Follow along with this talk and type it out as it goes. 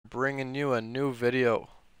bringing you a new video.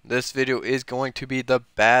 This video is going to be the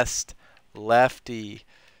best lefty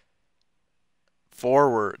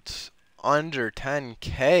forwards under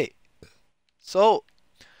 10K. So,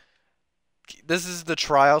 this is the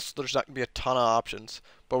trial, so there's not going to be a ton of options,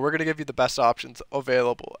 but we're going to give you the best options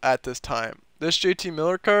available at this time. This JT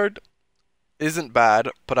Miller card isn't bad,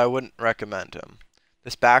 but I wouldn't recommend him.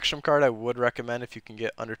 This Backstrom card I would recommend if you can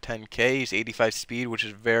get under 10K. He's 85 speed, which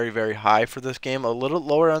is very, very high for this game. A little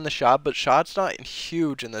lower on the shot, but shot's not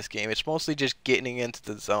huge in this game. It's mostly just getting into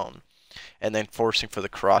the zone and then forcing for the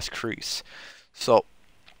cross crease. So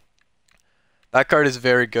that card is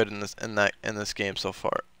very good in this game so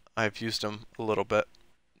far. I've used him a little bit.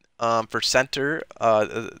 For center,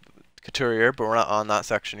 Couturier, but we're not on that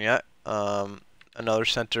section yet. Another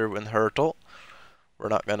center in Hurtle. We're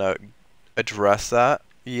not gonna address that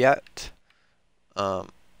yet.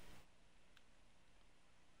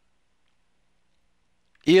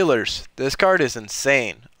 Ehlers, this card is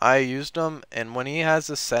insane. I used him, and when he has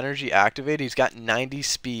the Synergy activated, he's got 90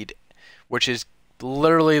 speed, which is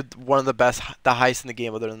literally one of the highest in the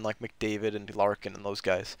game, other than like McDavid and Larkin and those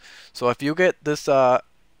guys. So if you get this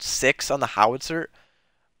 6 on the howitzer,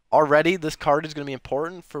 already this card is going to be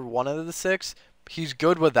important for one of the 6. He's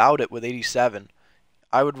good without it with 87.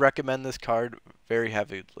 I would recommend this card very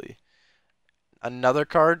heavily. Another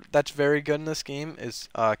card that's very good in this game is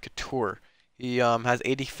Couture. He has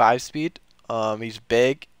 85 speed. He's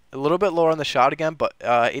big, a little bit lower on the shot again, but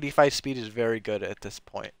 85 speed is very good at this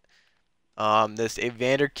point. This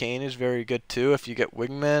Evander Kane is very good too. If you get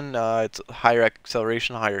wingman, it's higher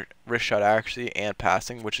acceleration, higher wrist shot accuracy, and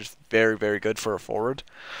passing, which is very, very good for a forward.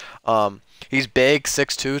 He's big,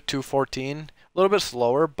 6'2", 214. A little bit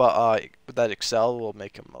slower, but that chel will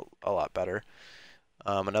make him a lot better.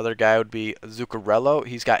 Another guy would be Zuccarello.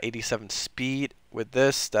 He's got 87 speed. With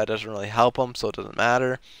this, that doesn't really help him, so it doesn't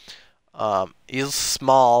matter. He's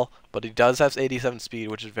small, but he does have 87 speed,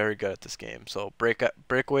 which is very good at this game. So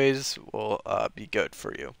breakaways will be good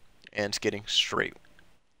for you, and skating straight.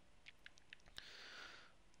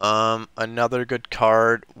 Another good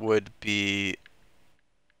card would be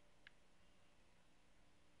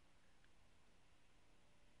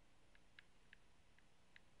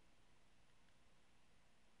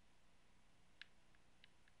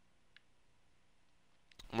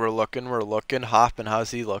We're looking. Hoffman,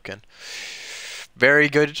 how's he looking? Very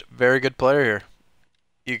good player here.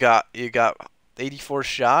 You got 84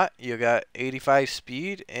 shot, you got 85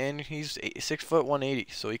 speed, and he's 6 foot 180,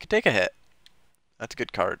 so he can take a hit. That's a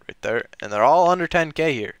good card right there. And they're all under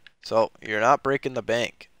 10K here, so you're not breaking the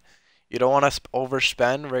bank. You don't want to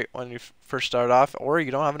overspend right when you first start off, or you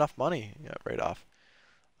don't have enough money right off.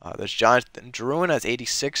 There's Jonathan Drouin has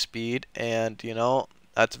 86 speed, and you know,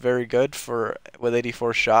 that's very good with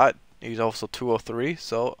 84 shot. He's also 203,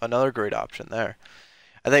 so another great option there.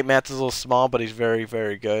 I think Matt's is a little small, but he's very,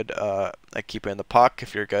 very good at keeping the puck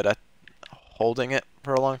if you're good at holding it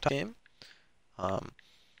for a long time.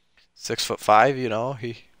 6'5", you know,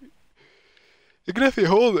 you can definitely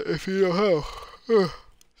hold it if you know how.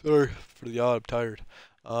 Sorry for the yawn, I'm tired.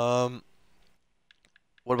 What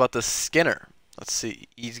about the Skinner? Let's see.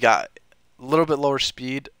 He's got a little bit lower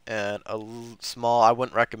speed and small. I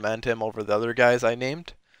wouldn't recommend him over the other guys I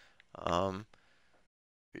named.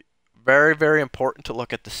 Very, very important to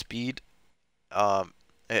look at the speed.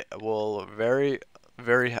 It will it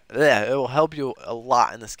will help you a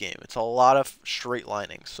lot in this game. It's a lot of straight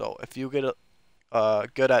lining. So if you get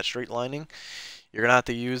good at straight lining, you're gonna have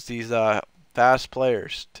to use these fast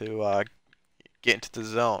players to get into the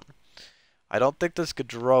zone. I don't think this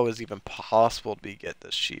Gaudreau is even possible to get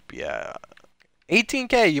this cheap. Yeah,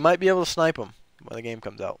 18K, you might be able to snipe him when the game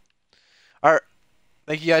comes out. Alright,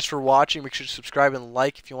 thank you guys for watching. Make sure to subscribe and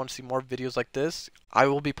like if you want to see more videos like this. I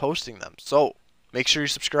will be posting them, so make sure you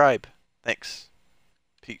subscribe. Thanks.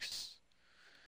 Peace.